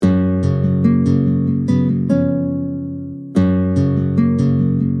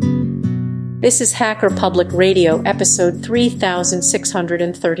This is Hacker Public Radio, episode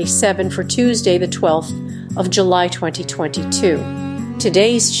 3637 for Tuesday, the 12th of July 2022.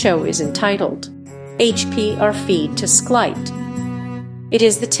 Today's show is entitled HPR Feed to Sqlite. It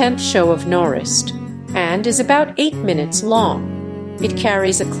is the 10th show of Norist and is about 8 minutes long. It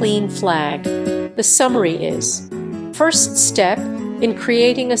carries a clean flag. The summary is: first step in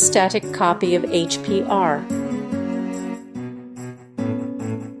creating a static copy of HPR.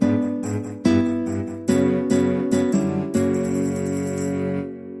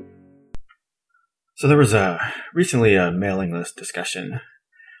 So there was recently a mailing list discussion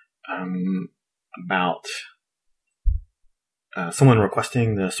about someone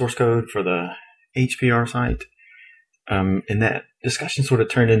requesting the source code for the HPR site. And that discussion sort of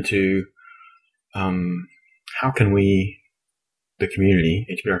turned into how can we, the community,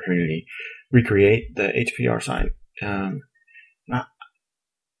 HPR community, recreate the HPR site.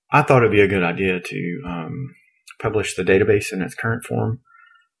 I thought it'd be a good idea to publish the database in its current form.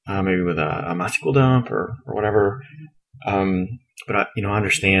 Maybe with a MySQL dump or whatever. But I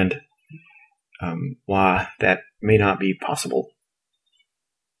understand why that may not be possible.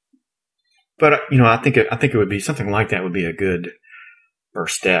 But I think it would be something like that would be a good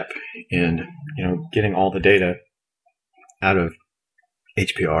first step in getting all the data out of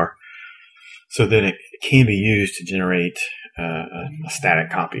HPR, so that it can be used to generate a static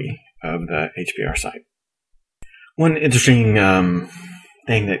copy of the HPR site. One interesting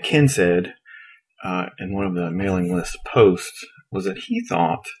thing that Ken said in one of the mailing list posts was that he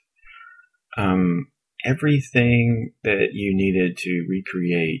thought everything that you needed to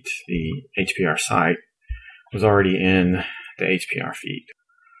recreate the HPR site was already in the HPR feed.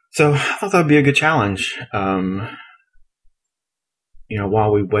 So I thought that would be a good challenge. While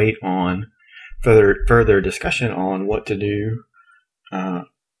we wait on further discussion on what to do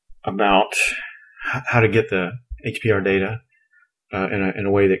about how to get the HPR data in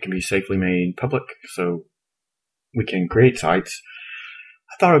a way that can be safely made public, so we can create sites.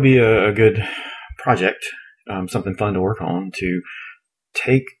 I thought it would be a good project, something fun to work on, to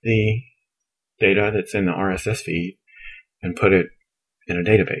take the data that's in the RSS feed and put it in a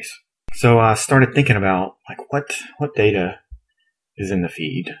database. So I started thinking about what data is in the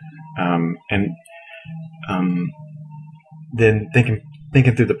feed, and then thinking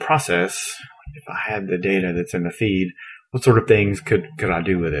through the process. If I had the data that's in the feed, what sort of things could I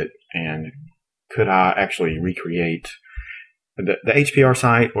do with it? And could I actually recreate the HPR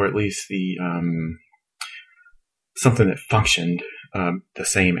site, or at least the something that functioned the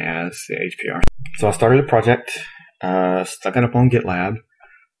same as the HPR? So I started a project, stuck it up on GitLab.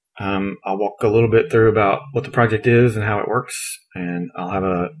 I'll walk a little bit through about what the project is and how it works, and I'll have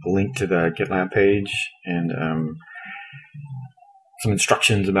a link to the GitLab page and some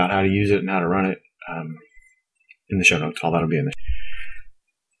instructions about how to use it and how to run it in the show notes. All that'll be in there.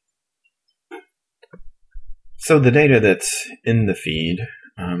 So the data that's in the feed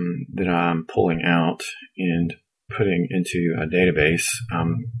that I'm pulling out and putting into a database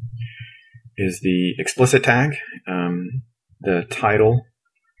is the explicit tag, the title,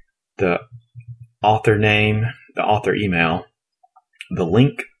 the author name, the author email, the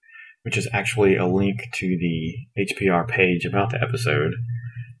link, which is actually a link to the HPR page about the episode,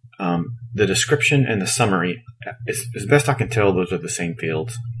 the description, and the summary. As best I can tell, those are the same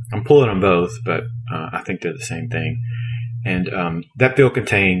fields. I'm pulling them both, but I think they're the same thing. And that field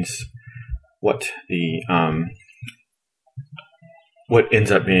contains what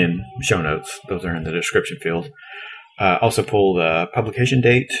ends up being show notes. Those are in the description field. Also pull the publication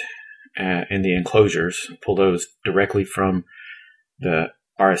date and the enclosures. Pull those directly from the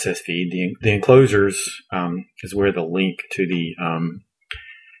RSS feed. The enclosures is where the link to the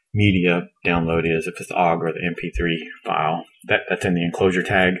media download is, if it's the OGG or the MP3 file. That's in the enclosure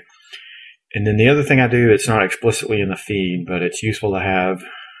tag. And then the other thing I do, it's not explicitly in the feed, but it's useful to have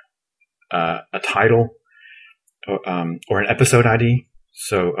a title or an episode ID.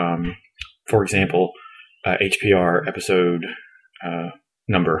 So, for example, HPR episode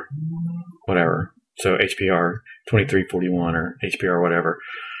number, whatever. So HPR 2341 or HPR whatever.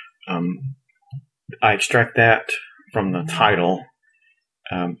 I extract that from the title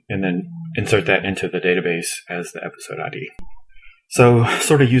and then insert that into the database as the episode ID. So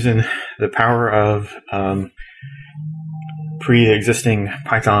sort of using the power of pre-existing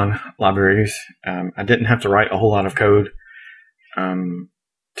Python libraries, I didn't have to write a whole lot of code to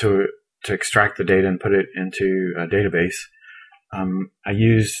extract the data and put it into a database. I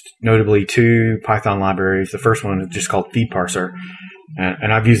used notably two Python libraries. The first one is just called Feed Parser,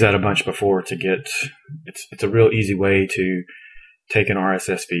 and I've used that a bunch before to get. It's a real easy way to take an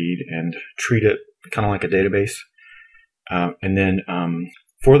RSS feed and treat it kind of like a database. And then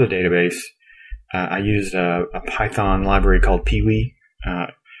for the database, I used a Python library called Peewee.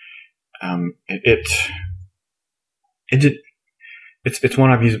 It's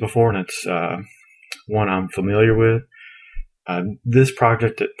one I've used before, and it's one I'm familiar with. This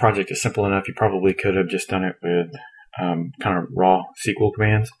project is simple enough. You probably could have just done it with kind of raw SQL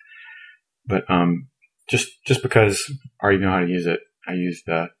commands, but just because I already know how to use it, I used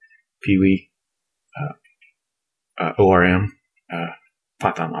the Peewee ORM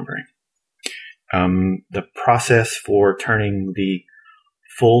Python library. The process for turning the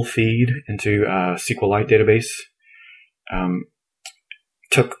full feed into a Sqlite database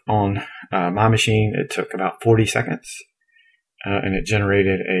took on my machine. It took about 40 seconds, and it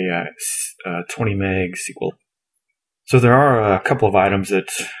generated a 20 meg SQL. So there are a couple of items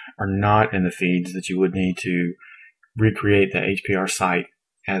that are not in the feeds that you would need to recreate the HPR site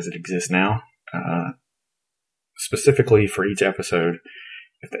as it exists now. Specifically for each episode,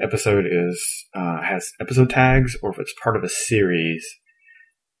 if the episode has episode tags, or if it's part of a series,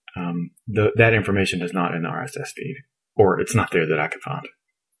 that information is not in the RSS feed, or it's not there that I can find.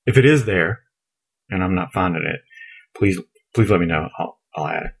 If it is there and I'm not finding it, please let me know. I'll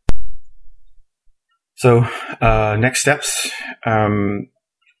add it. So next steps,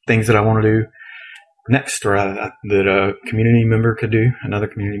 things that I want to do next, or that a community member could do, another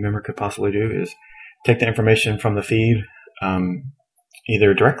community member could possibly do, is take the information from the feed,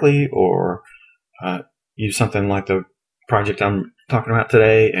 either directly or use something like the project I'm talking about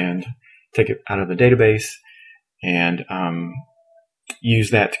today and take it out of the database and use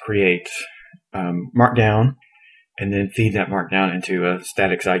that to create Markdown, and then feed that Markdown into a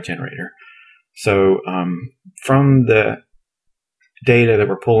static site generator. So from the data that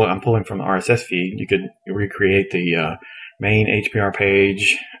I'm pulling from the RSS feed, you could recreate the main HPR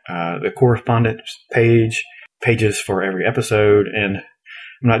page, the correspondence page, pages for every episode, and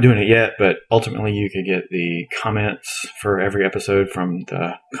I'm not doing it yet, but ultimately you could get the comments for every episode from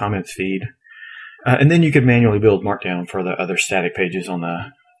the comments feed. And then you could manually build Markdown for the other static pages on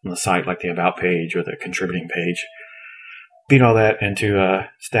the site, like the About page or the Contributing page. Feed all that into a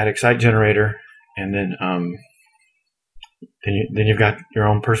static site generator, and then you've got your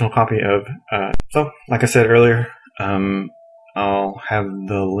own personal copy of. So, like I said earlier, I'll have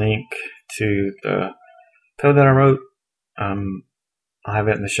the link to the code that I wrote. I'll have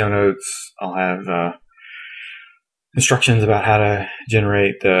it in the show notes. I'll have instructions about how to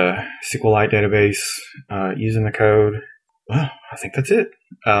generate the Sqlite database using the code. Well, I think that's it.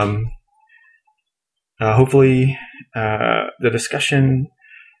 Hopefully, the discussion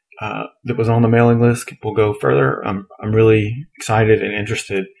that was on the mailing list will go further. I'm really excited and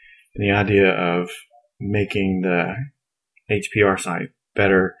interested in the idea of making the HPR site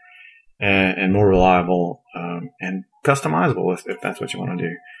better and more reliable and customizable if that's what you want to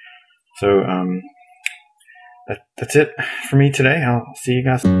do. So that's it for me today. I'll see you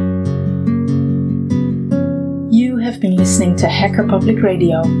guys. You have been listening to Hacker Public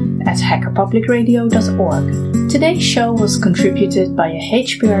Radio at hackerpublicradio.org. Today's show was contributed by a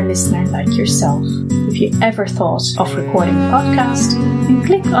HPR listener like yourself. If you ever thought of recording a podcast, then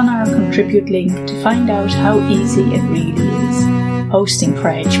click on our contribute link to find out how easy it really is. Hosting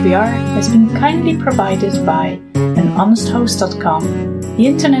for HPR has been kindly provided by anhonesthost.com, the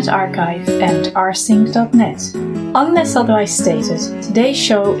Internet Archive, and rsync.net. Unless otherwise stated, today's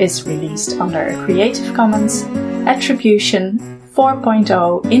show is released under a Creative Commons Attribution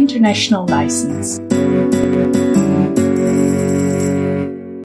 4.0 International License.